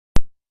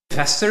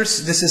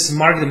Investors, this is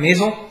Mark de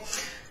Mezel.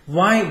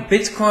 Why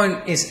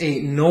Bitcoin is a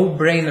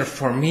no-brainer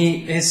for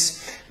me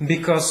is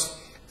because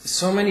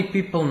so many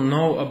people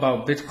know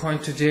about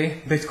Bitcoin today.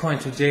 Bitcoin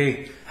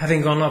today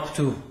having gone up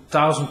to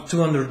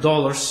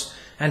 $1,200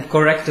 and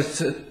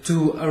corrected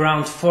to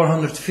around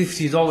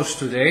 $450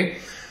 today.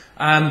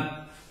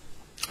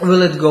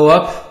 Will it go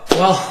up?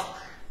 Well,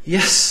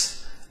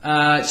 yes,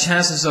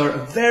 chances are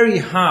very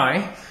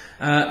high.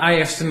 I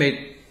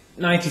estimate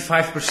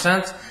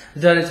 95%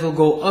 that it will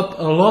go up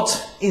a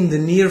lot in the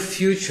near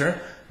future,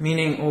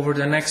 meaning over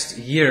the next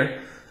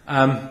year.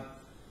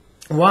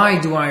 Why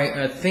do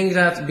I think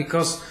that?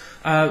 Because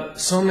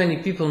so many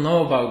people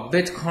know about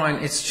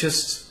Bitcoin, it's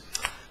just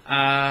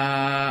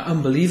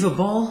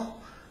unbelievable.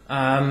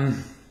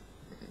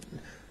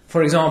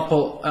 For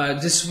example,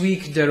 this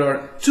week there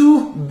are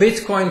 2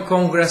 Bitcoin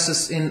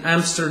congresses in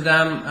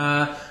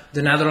Amsterdam,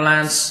 the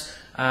Netherlands.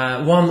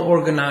 One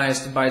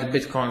organized by the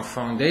Bitcoin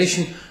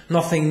Foundation,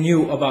 nothing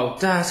new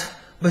about that,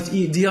 but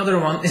the other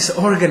one is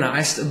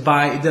organized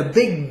by the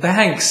big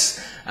banks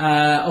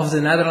of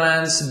the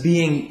Netherlands,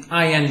 being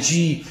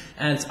ING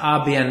and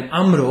ABN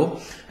AMRO,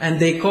 and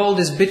they call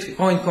this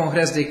Bitcoin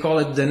Congress, they call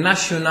it the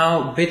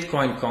Nationaal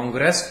Bitcoin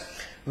Congress,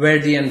 where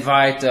they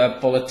invite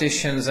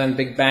politicians and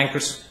big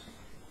bankers,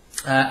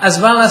 as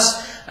well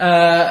as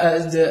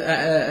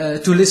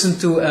to listen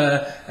to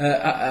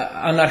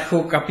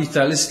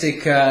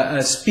anarcho-capitalistic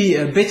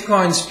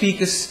Bitcoin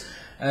speakers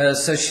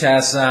such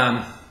as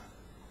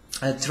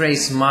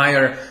Trace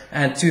Meyer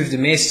and Tuur de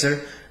Meester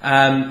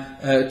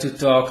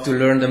to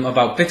learn them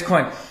about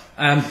Bitcoin.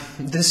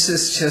 This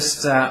is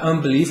just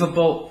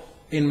unbelievable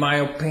in my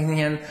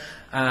opinion.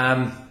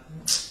 I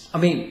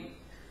mean,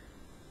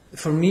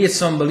 for me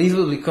it's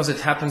unbelievable because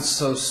it happens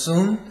so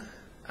soon.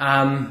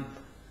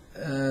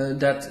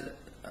 That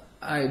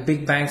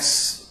big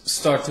banks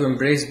start to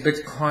embrace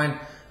Bitcoin.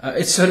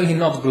 It's certainly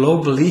not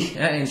globally.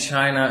 In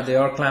China, they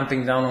are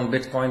clamping down on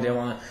Bitcoin.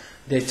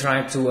 They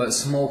try to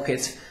smoke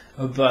it,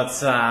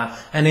 but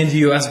and in the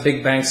US,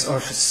 big banks are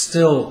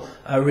still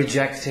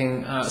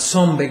rejecting.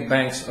 Some big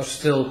banks are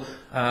still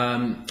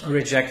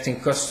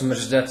rejecting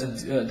customers that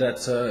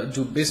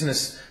do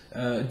business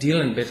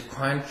deal in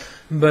Bitcoin.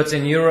 But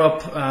in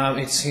Europe,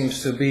 it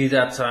seems to be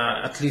that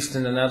at least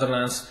in the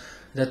Netherlands,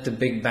 that the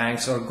big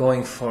banks are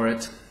going for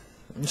it.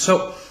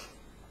 So,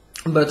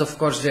 but of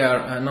course they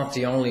are not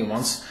the only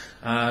ones.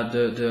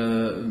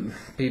 The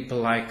people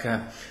like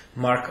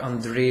Mark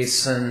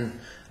Andreessen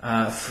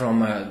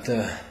from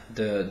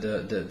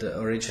the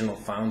original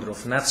founder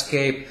of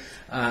Netscape,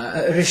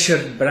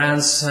 Richard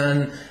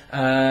Branson,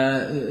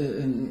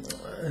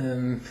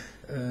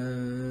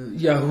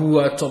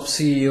 Yahoo top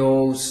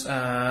CEOs,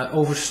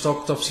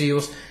 Overstock top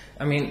CEOs.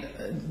 I mean,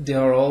 they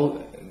are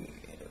all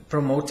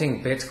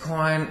promoting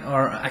Bitcoin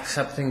or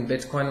accepting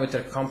Bitcoin with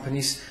their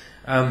companies.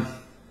 But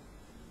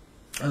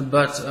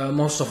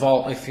most of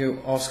all, if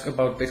you ask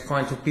about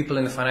Bitcoin to people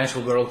in the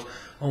financial world,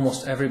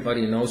 almost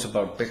everybody knows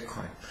about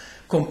Bitcoin.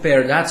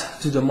 Compare that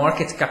to the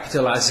market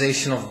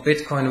capitalization of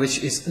Bitcoin, which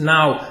is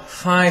now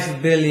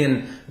 $5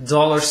 billion.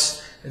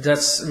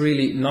 That's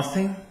really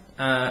nothing.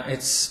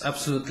 It's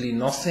absolutely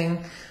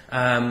nothing.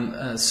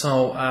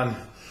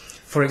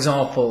 For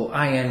example,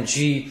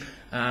 ING,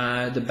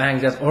 the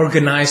bank that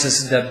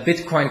organizes the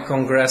Bitcoin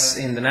Congress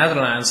in the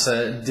Netherlands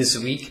this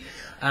week,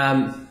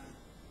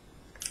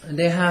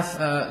 they have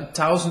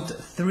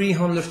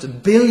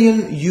 1,300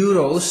 billion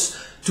euros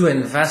to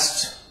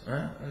invest.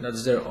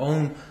 That's their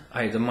own,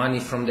 the money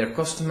from their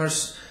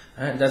customers.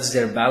 That's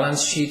their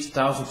balance sheet,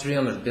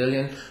 1,300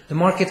 billion. The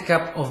market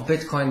cap of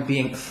Bitcoin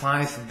being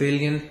 5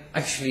 billion.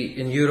 Actually,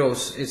 in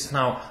euros, it's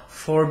now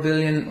 4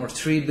 billion or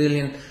 3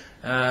 billion.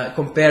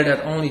 Compare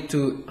that only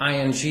to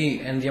ING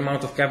and the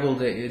amount of capital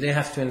they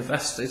have to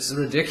invest. It's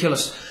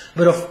ridiculous.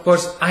 But of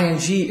course,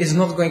 ING is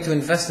not going to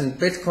invest in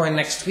Bitcoin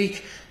next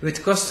week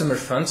with customer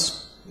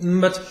funds.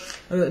 But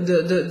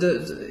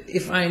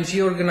if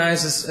ING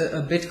organizes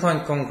a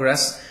Bitcoin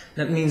Congress,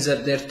 that means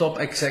that their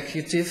top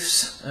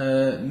executives,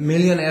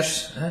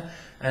 millionaires,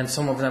 and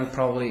some of them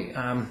probably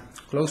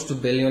close to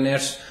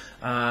billionaires,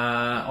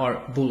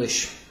 are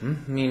bullish,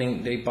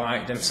 meaning they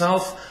buy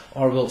themselves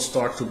or will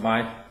start to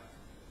buy.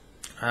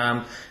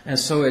 And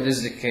so it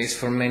is the case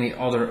for many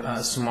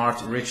other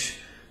smart, rich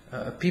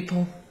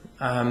people.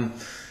 They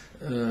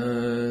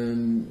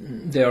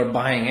are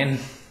buying in.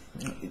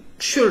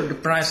 Sure, the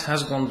price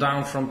has gone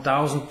down from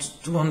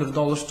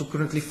 $1,200 to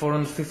currently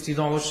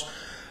 $450.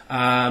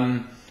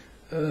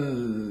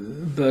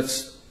 But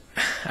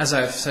as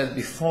I've said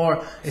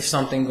before, if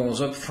something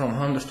goes up from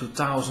 100 to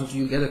 1,000,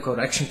 you get a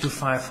correction to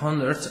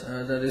 500.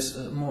 That is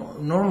more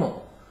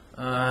normal.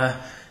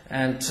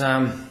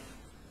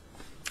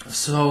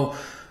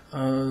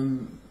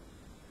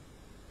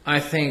 I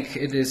think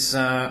it is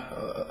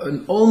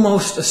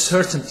almost a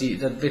certainty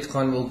that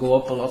Bitcoin will go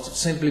up a lot,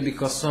 simply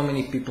because so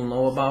many people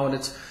know about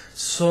it,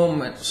 so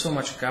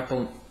much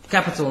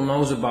capital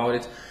knows about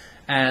it,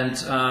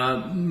 and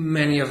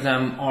many of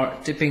them are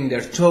tipping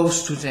their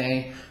toes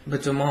today.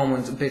 But the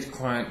moment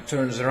Bitcoin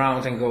turns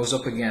around and goes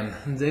up again,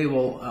 they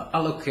will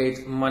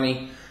allocate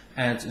money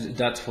and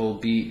that will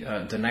be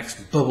the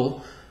next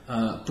bubble,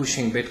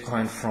 pushing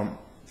Bitcoin from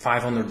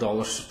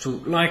 $500 to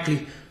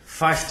likely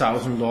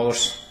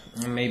 $5,000,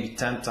 maybe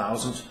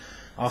 10,000,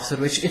 after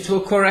which it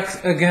will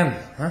correct again.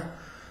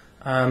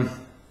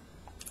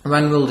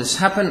 When will this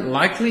happen?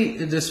 Likely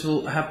this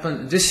will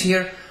happen this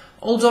year,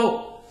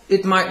 although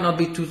it might not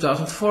be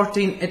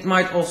 2014, it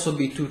might also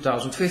be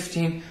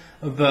 2015,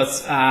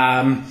 but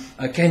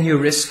can you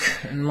risk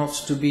not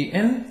to be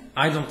in?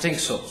 I don't think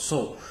so.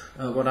 So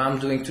what I'm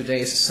doing today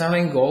is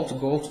selling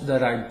gold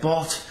that I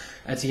bought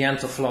at the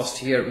end of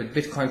last year with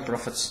Bitcoin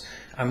profits.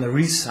 I'm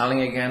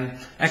reselling again.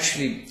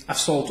 Actually, I've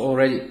sold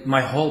already.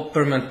 My whole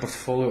permanent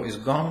portfolio is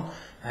gone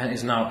and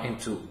is now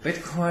into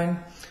Bitcoin.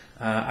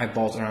 I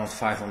bought around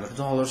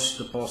 $500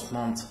 the past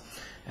month,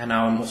 and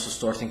now I'm also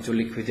starting to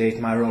liquidate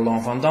my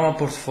Roland van Damme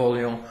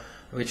portfolio,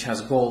 which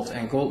has gold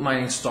and gold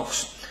mining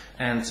stocks,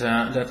 and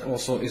that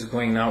also is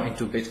going now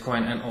into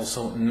Bitcoin, and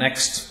also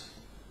next,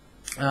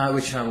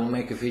 which I will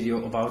make a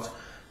video about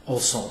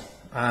also.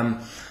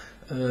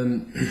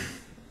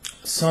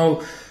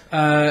 So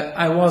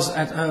I was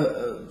at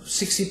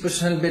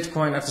 60%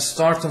 Bitcoin at the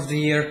start of the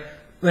year.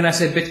 When I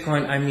say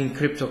Bitcoin, I mean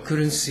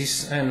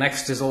cryptocurrencies.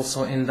 Next is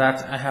also in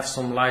that. I have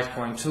some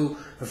Litecoin too,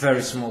 a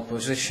very small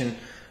position,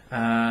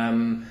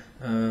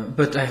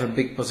 but I have a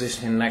big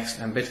position in Next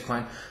and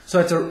Bitcoin. So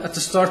at the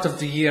start of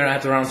the year, I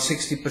had around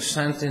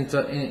 60% in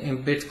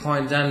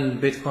Bitcoin. Then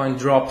Bitcoin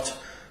dropped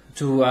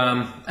to,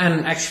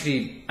 and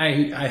actually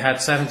I had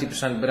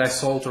 70%, but I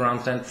sold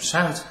around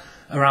 10%,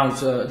 around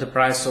the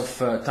price of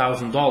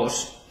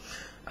 $1,000.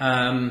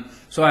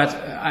 So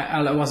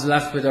I was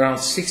left with around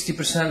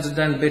 60%.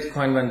 Then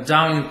Bitcoin went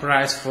down in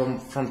price from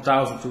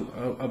 $1,000 to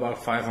about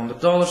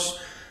 $500.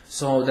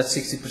 So that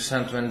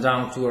 60% went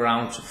down to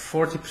around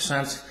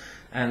 40%.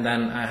 And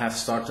then I have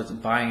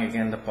started buying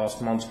again the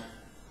past month.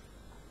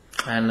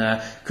 And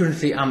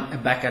currently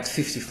I'm back at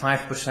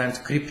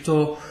 55%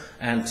 crypto.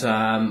 And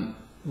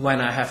when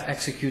I have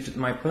executed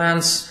my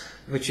plans,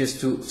 which is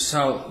to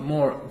sell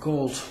more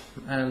gold,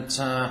 and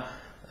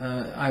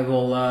I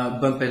will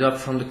bump it up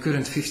from the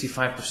current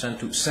 55%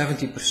 to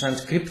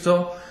 70%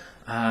 crypto.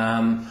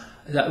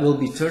 That will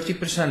be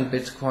 30%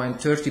 Bitcoin,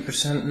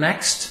 30%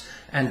 Next,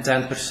 and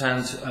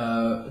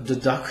 10% the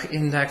DAC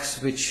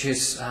index, which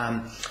is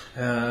an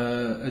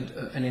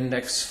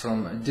index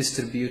from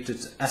distributed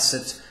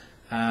asset.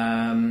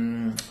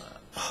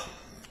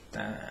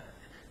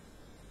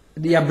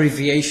 The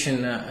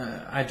abbreviation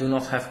I do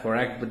not have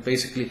correct, but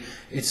basically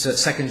it's a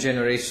second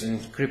generation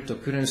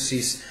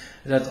cryptocurrencies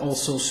that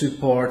also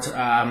support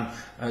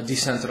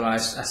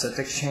decentralized asset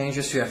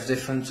exchanges. You have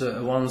different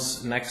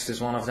ones. Next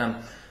is one of them.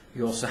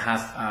 You also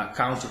have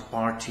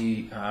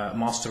Counterparty,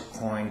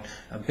 Mastercoin,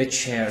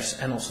 BitShares,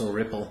 and also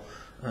Ripple.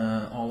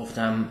 All of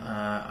them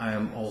I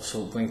am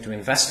also going to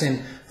invest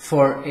in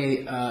for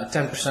a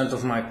 10%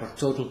 of my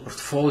total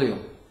portfolio.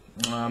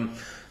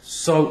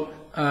 So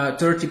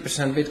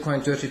 30%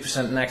 Bitcoin,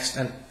 30% Next,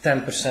 and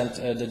 10%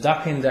 the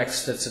DAC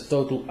index. That's a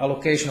total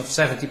allocation of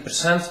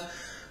 70%.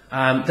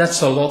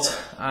 That's a lot.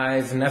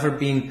 I've never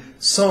been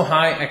so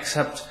high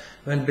except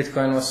when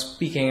Bitcoin was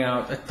peaking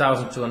out at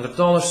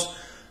 $1,200.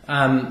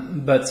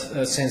 But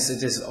since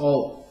it is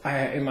all,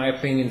 in my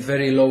opinion,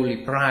 very lowly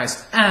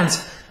priced, and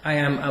I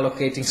am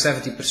allocating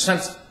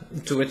 70%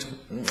 to it,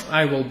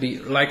 I will be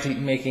likely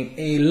making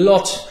a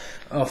lot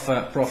of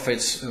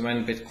profits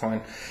when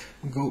Bitcoin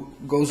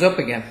goes up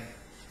again.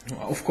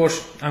 Of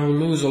course, I will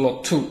lose a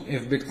lot too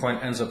if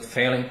Bitcoin ends up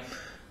failing.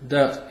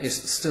 That is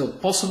still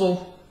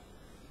possible.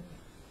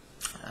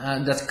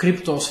 That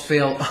cryptos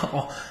fail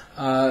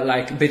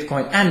like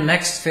Bitcoin and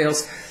Next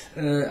fails,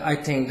 I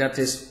think that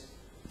is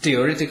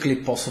theoretically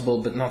possible,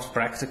 but not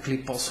practically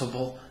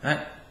possible.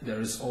 There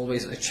is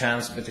always a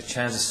chance, but the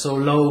chance is so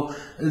low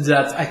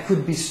that I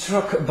could be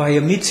struck by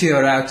a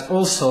meteorite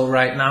also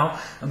right now,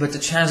 but the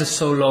chance is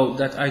so low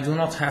that I do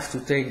not have to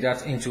take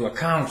that into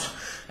account.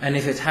 And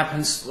if it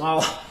happens,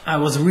 well, I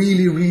was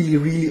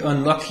really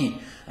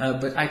unlucky.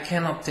 But I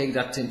cannot take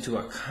that into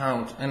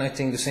account, and I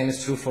think the same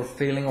is true for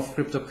failing of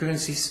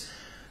cryptocurrencies.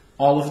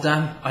 All of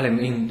them, I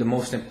mean the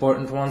most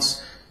important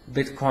ones,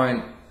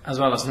 Bitcoin as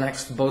well as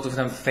Next, both of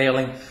them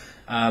failing.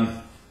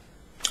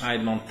 I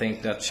don't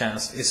think that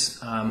chance is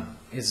I'm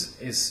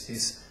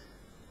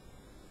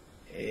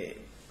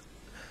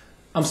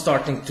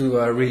starting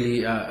to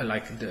really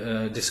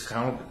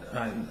discount,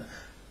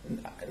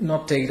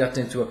 not take that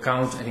into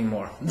account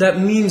anymore. That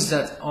means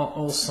that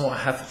also I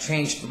have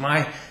changed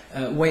my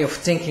way of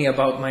thinking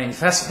about my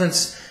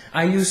investments.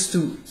 I used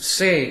to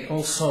say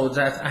also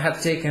that I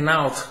had taken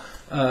out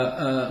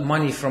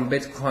money from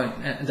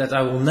Bitcoin, that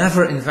I will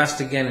never invest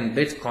again in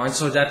Bitcoin,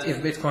 so that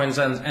if Bitcoin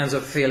ends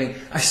up failing,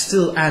 I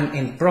still am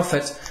in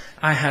profit.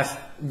 I have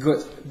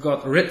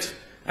got rid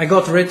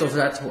of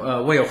that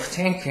way of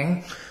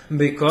thinking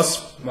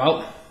because,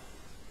 well,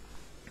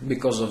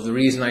 because of the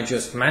reason I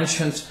just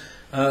mentioned,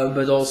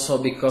 but also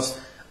because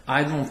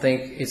I don't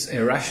think it's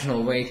a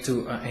rational way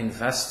to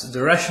invest.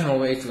 The rational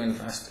way to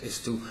invest is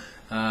to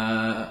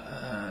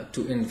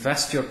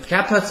invest your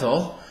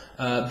capital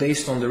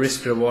based on the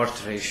risk-reward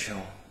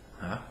ratio.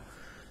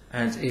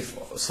 And if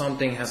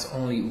something has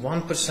only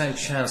 1%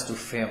 chance to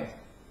fail,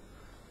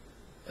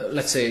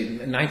 let's say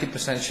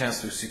 90%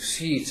 chance to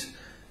succeed,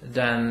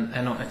 then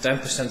and a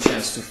 10%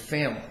 chance to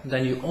fail,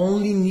 then you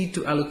only need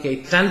to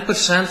allocate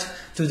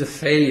 10% to the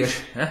failure.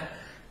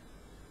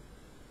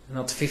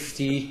 Not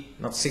 50,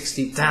 not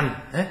 60, 10.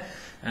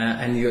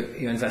 And you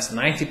invest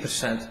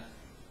 90%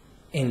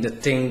 in the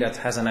thing that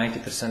has a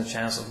 90%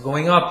 chance of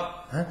going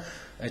up.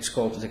 It's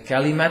called the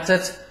Kelly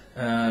method.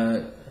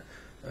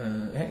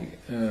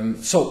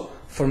 So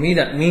for me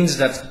that means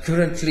that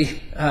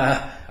currently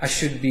I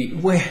should be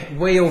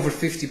way over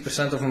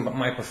 50% of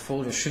my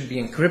portfolio should be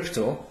in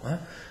crypto,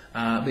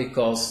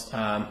 because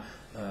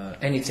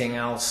anything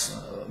else,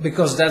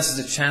 because that's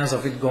the chance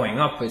of it going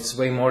up, it's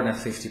way more than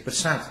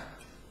 50%.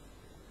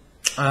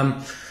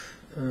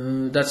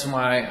 That's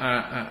why,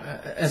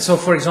 and so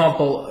for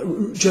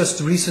example,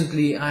 just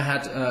recently I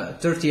had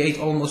 38,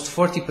 almost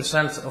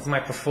 40% of my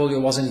portfolio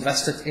was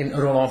invested in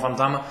Roland van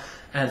Damme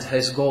and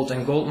his gold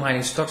and gold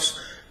mining stocks,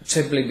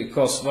 simply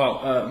because,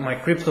 well, my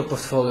crypto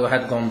portfolio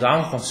had gone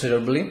down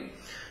considerably.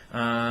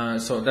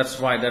 So that's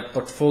why that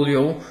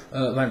portfolio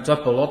went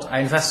up a lot. I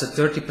invested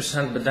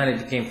 30%, but then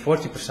it became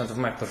 40% of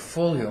my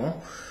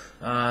portfolio.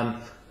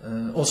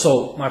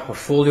 Also, my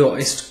portfolio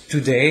is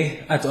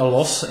today at a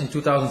loss. In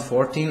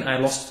 2014, I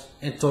lost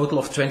a total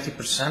of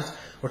 20%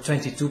 or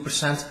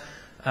 22%.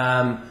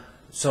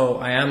 So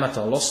I am at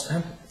a loss.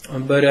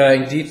 But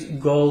indeed,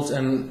 gold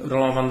and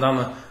Roland van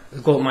Damme,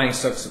 gold mining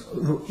stocks,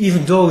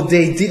 even though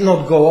they did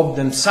not go up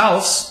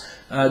themselves,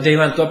 they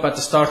went up at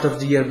the start of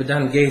the year, but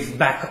then gave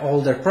back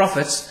all their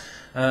profits.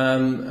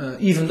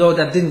 Even though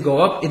that didn't go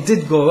up, it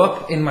did go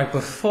up in my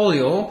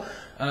portfolio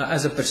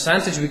as a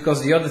percentage,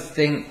 because the other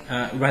thing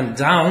went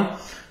down.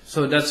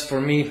 So that's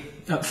for me,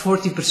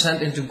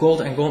 40% into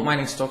gold and gold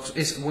mining stocks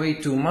is way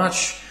too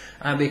much,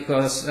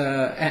 because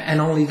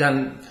and only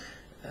then,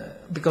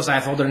 because I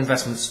have other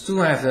investments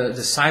too. I have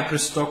the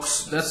Cyprus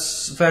stocks,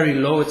 that's very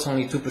low, it's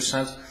only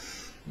 2%,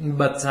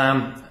 but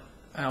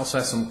I also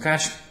have some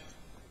cash.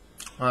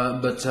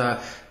 But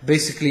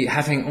basically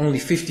having only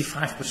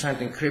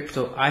 55% in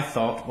crypto I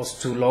thought was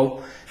too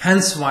low,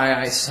 hence why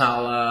I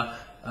sell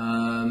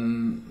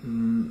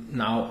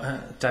now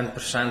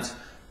 10%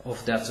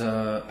 of that,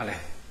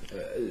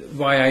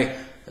 why I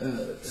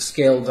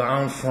scale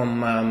down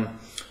from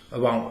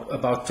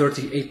about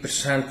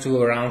 38%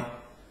 to around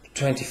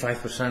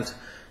 25%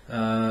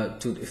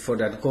 for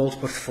that gold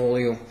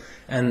portfolio,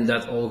 and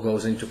that all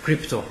goes into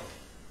crypto.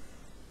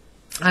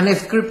 And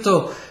if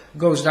crypto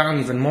goes down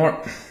even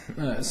more,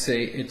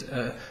 say it,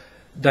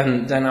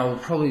 then I will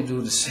probably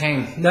do the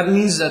same. That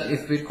means that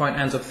if Bitcoin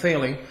ends up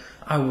failing,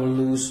 I will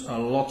lose a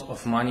lot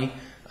of money.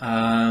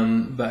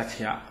 But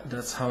yeah,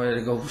 that's how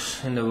it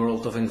goes in the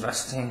world of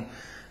investing.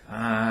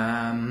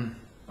 I'm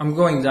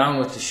going down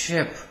with the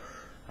ship.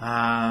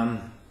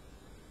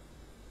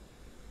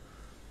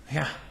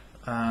 Yeah,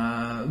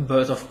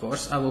 but of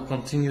course I will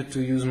continue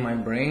to use my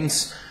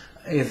brains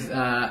if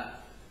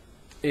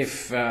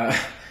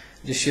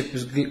the ship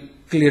is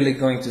clearly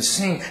going to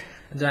sink,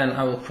 then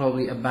I will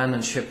probably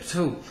abandon ship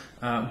too.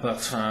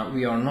 But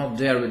we are not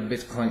there with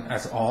Bitcoin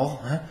at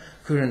all.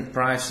 Current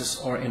prices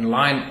are in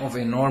line of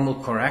a normal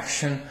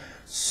correction,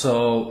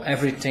 so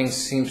everything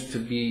seems to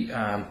be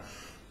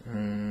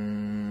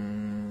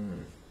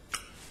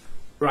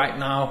right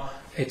now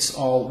it's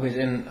all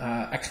within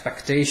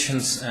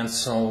expectations. And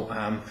so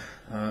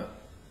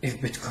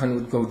if Bitcoin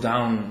would go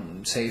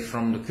down, say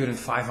from the current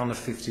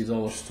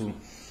 $550 to,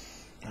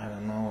 I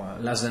don't know,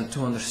 less than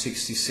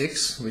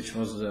 266, which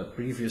was the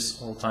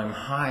previous all-time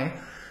high,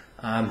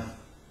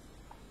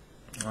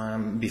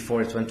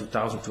 before it went to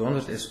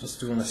 1,200, it was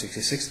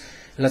 266.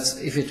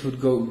 If it would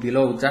go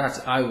below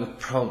that, I would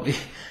probably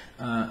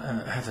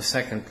have a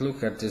second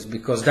look at this,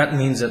 because that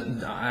means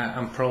that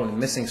I'm probably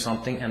missing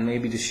something and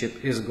maybe the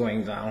ship is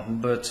going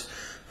down. But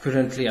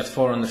currently at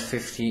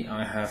 450,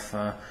 I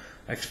have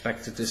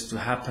expected this to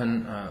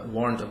happen,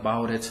 warned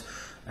about it,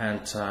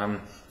 and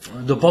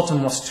the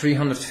bottom was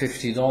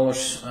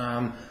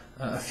 $350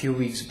 a few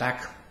weeks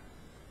back.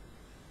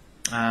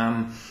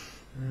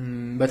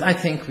 But I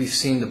think we've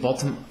seen the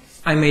bottom.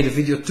 I made a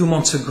video 2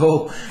 months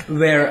ago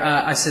where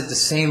I said the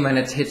same when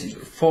it hit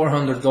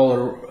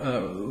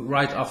 $400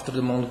 right after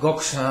the Mt.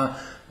 Gox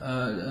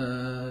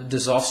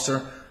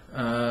disaster,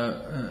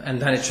 and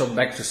then it shot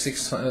back to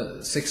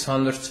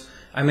 600.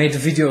 I made a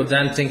video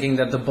then thinking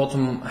that the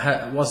bottom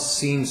was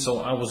seen,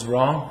 so I was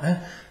wrong.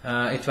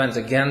 It went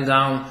again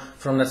down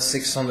from that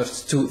 600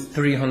 to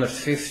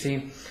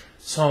 350.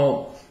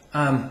 So,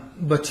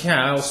 but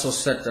yeah, I also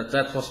said that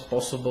that was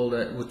possible,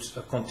 that it would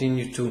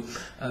continue to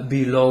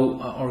be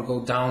low or go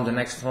down the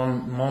next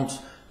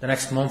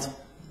month,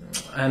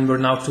 and we're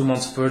now 2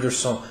 months further,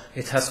 so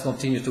it has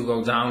continued to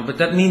go down. But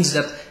that means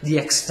that the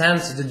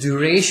extent, the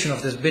duration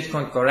of this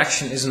Bitcoin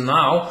correction is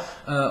now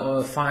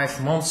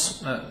 5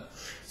 months,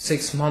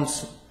 6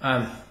 months,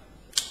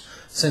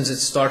 since it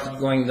started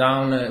going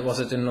down. Was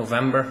it in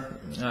November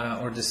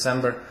or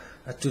December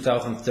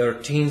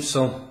 2013?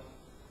 So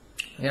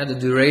yeah, the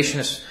duration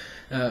is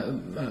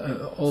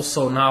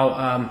also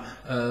now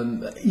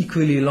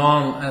equally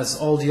long as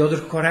all the other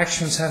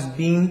corrections have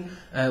been.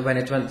 When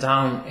it went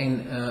down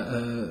in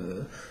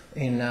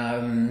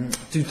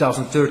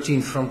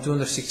 2013 from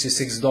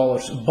 $266,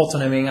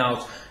 bottoming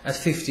out at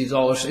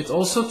 $50, it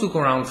also took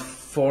around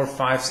 4,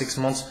 5, 6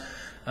 months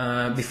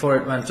before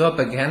it went up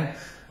again.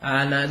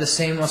 And the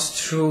same was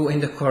true in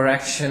the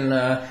correction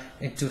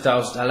in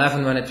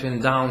 2011 when it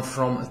went down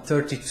from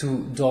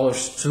 $32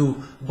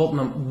 to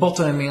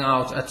bottoming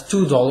out at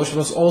 $2. It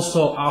was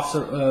also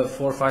after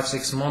 4, 5,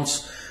 6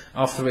 months,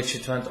 after which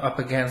it went up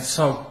again.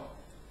 So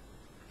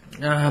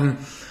I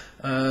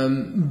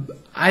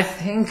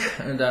think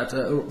that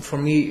for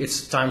me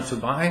it's time to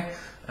buy.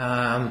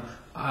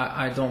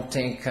 I don't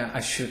think I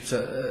should.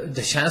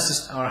 The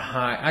chances are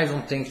high. I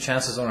don't think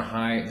chances are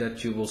high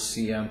that you will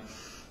see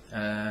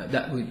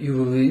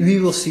we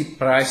will see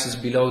prices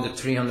below the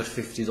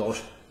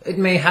 $350. It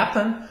may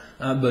happen,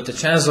 but the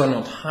chances are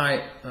not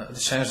high. The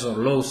chances are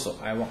low, so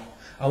I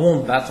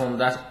won't bet on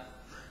that.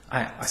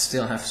 I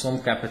still have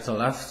some capital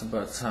left,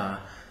 but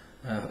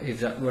if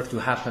that were to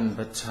happen,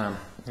 but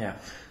yeah,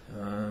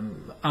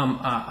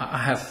 I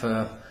have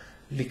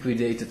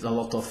liquidated a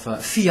lot of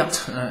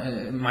fiat,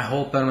 my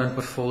whole permanent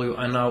portfolio.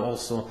 I'm now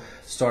also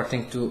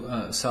starting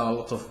to sell a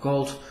lot of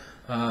gold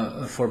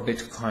for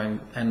Bitcoin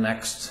and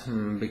next,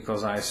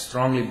 because I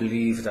strongly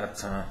believe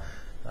that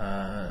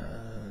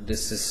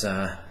this is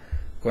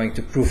going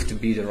to prove to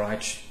be the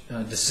right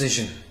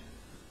decision.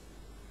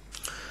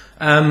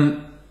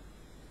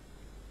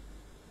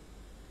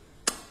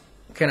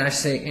 Can I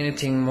say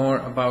anything more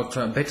about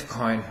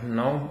Bitcoin?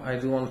 No, I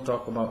do want to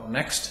talk about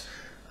next,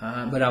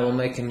 but I will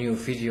make a new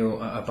video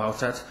about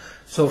that.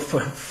 So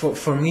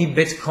for me,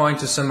 Bitcoin,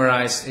 to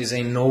summarize, is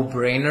a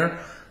no-brainer.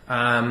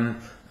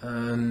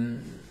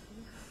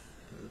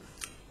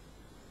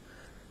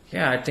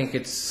 Yeah, I think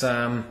it's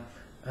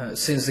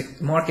since the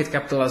market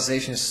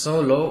capitalization is so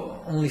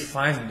low, only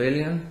 5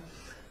 billion,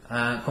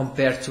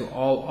 compared to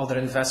all other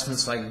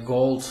investments like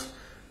gold.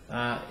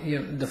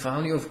 The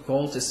value of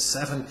gold is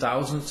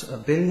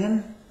 7,000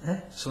 billion,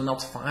 so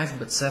not 5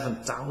 but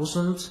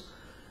 7,000.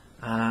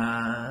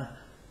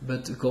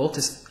 But gold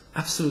is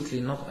absolutely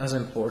not as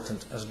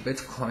important as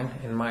Bitcoin,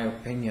 in my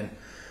opinion.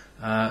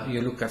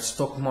 You look at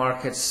stock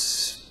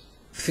markets,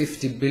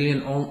 50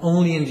 billion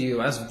only in the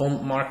US,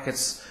 bond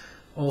markets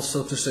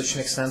also to such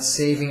an extent,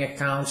 saving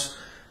accounts,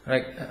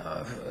 like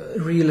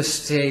real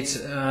estate,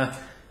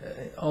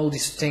 all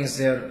these things,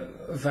 they're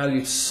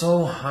valued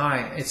so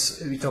high.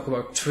 We talk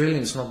about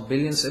trillions, not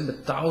billions,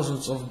 but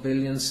thousands of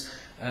billions,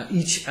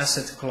 each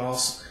asset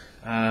class.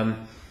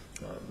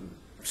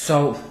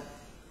 So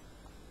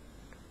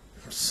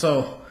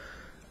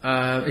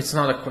it's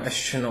not a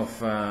question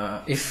of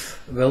if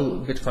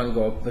will Bitcoin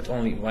go up, but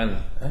only when.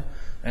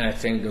 And I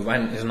think the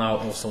when is now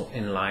also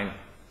in line.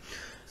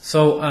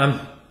 So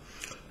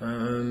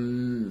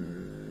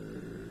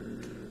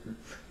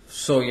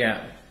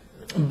yeah,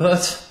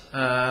 but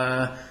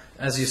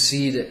as you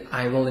see,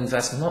 I will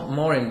invest not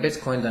more in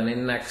Bitcoin than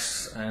in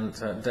next, and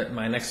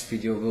my next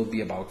video will be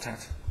about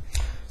that.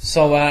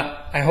 So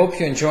I hope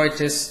you enjoyed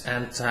this,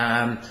 and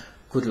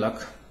good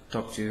luck.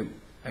 Talk to you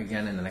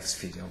again in the next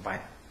video. Bye.